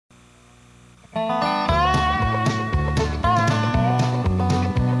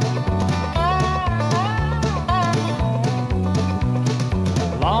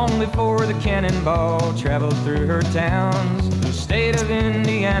before the cannonball traveled through her towns. The state of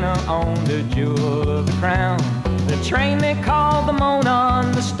Indiana owned a jewel of the crown. The train they called the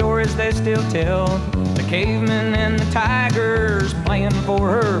Monon, the stories they still tell. The cavemen and the tigers playing for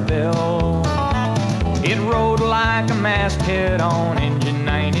her bell. It rode like a masthead on engine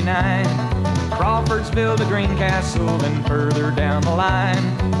 99. Crawfordsville to Greencastle and further down the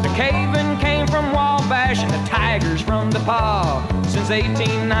line. The cavemen came from Wabash and the tigers from DePauw. Since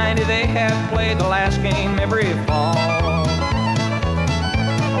 1890 they have played the last game every fall.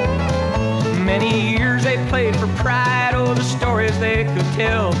 Many years they played for pride, oh the stories they could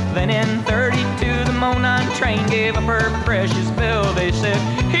tell. Then in 32 the Monon train gave up her precious bell. They said,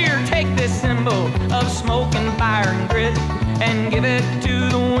 here, take this symbol of smoke and fire and grit, and give it to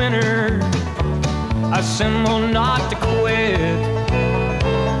the winner, a symbol not to quit.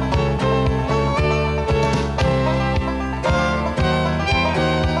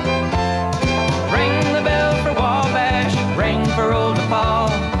 Ring the bell for Wabash, ring for old DePauw.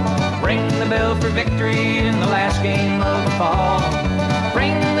 Ring the bell for victory in the last game of the fall.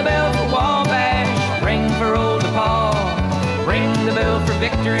 Ring the bell for Wabash, ring for old DePauw. Ring the bell for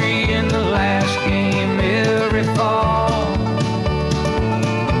victory in the last game every fall.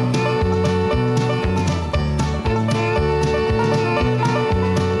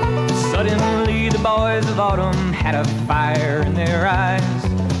 Suddenly the boys of autumn had a fire in their eyes.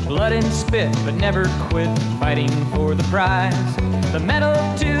 Blood and spit, but never quit fighting for the prize. The medal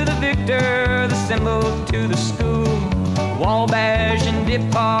to the victor, the symbol to the school. Wabash and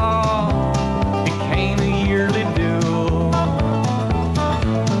DePauw became a yearly duel.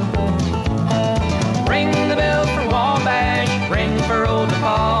 Ring the bell for Wabash, ring for old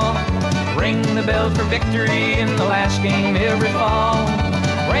DePauw. Ring the bell for victory in the last game every fall.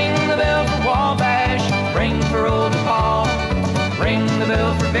 Ring the bell for Wabash, ring for old DePauw. Ring the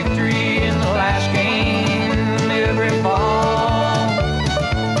bell for victory in the last game every fall.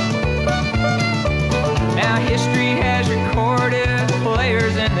 Now history has recorded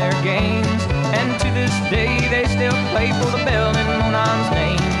players in their games, and to this day they still play for the bell in Monon's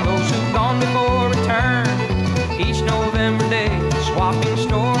name. Those who've gone before return each November day, swapping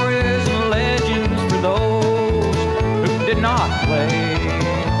stories and legends for those who did not play.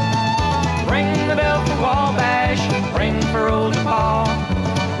 Ring the bell for Wabash, ring for old DePauw.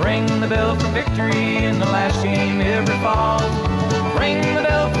 Ring the bell for victory in the last game every fall. Ring the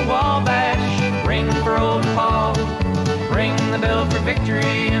bell for Wabash, ring for old DePauw. Ring the bell for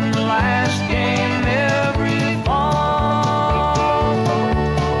victory in